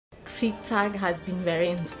Street Tag has been very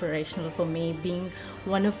inspirational for me, being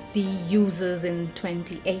one of the users in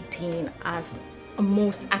 2018 as a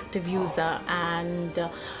most active user. And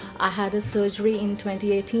I had a surgery in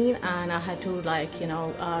 2018 and I had to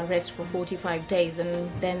rest for 45 days, and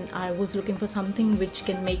then I was looking for something which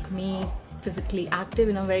can make me physically active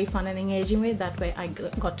in a very fun and engaging way. That way I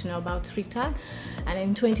got to know about Street Tag, and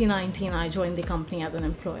in 2019 I joined the company as an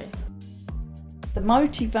employee. The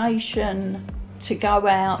motivation to go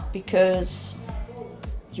out because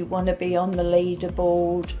you want to be on the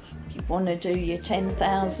leaderboard, you want to do your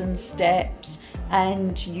 10,000 steps,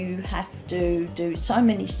 and you have to do so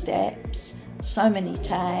many steps, so many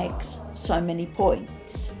tags, so many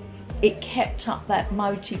points. It kept up that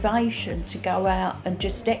motivation to go out and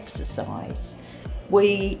just exercise.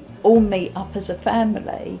 We all meet up as a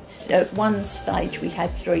family. At one stage we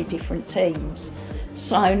had 3 different teams.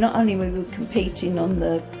 So not only were we competing on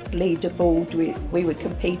the leaderboard, we were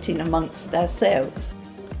competing amongst ourselves.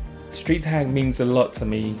 Street Tag means a lot to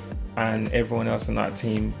me and everyone else on that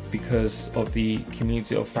team because of the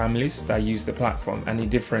community of families that use the platform and the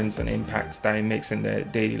difference and impact that it makes in their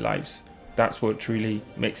daily lives. That's what truly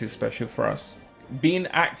makes it special for us. Being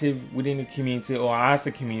active within the community or as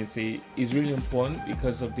a community is really important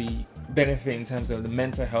because of the benefit in terms of the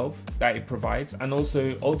mental health that it provides, and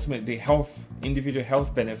also ultimately the individual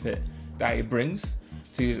health benefit that it brings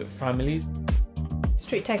to the families.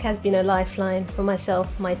 Street Tag has been a lifeline for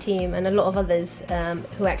myself, my team, and a lot of others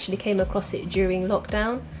who actually came across it during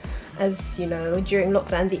lockdown. As you know, during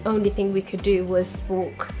lockdown the only thing we could do was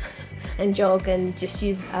walk and jog and just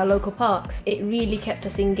use our local parks. It really kept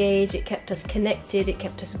us engaged, it kept us connected, it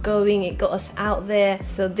kept us going, it got us out there.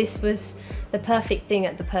 So this was the perfect thing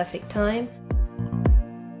at the perfect time.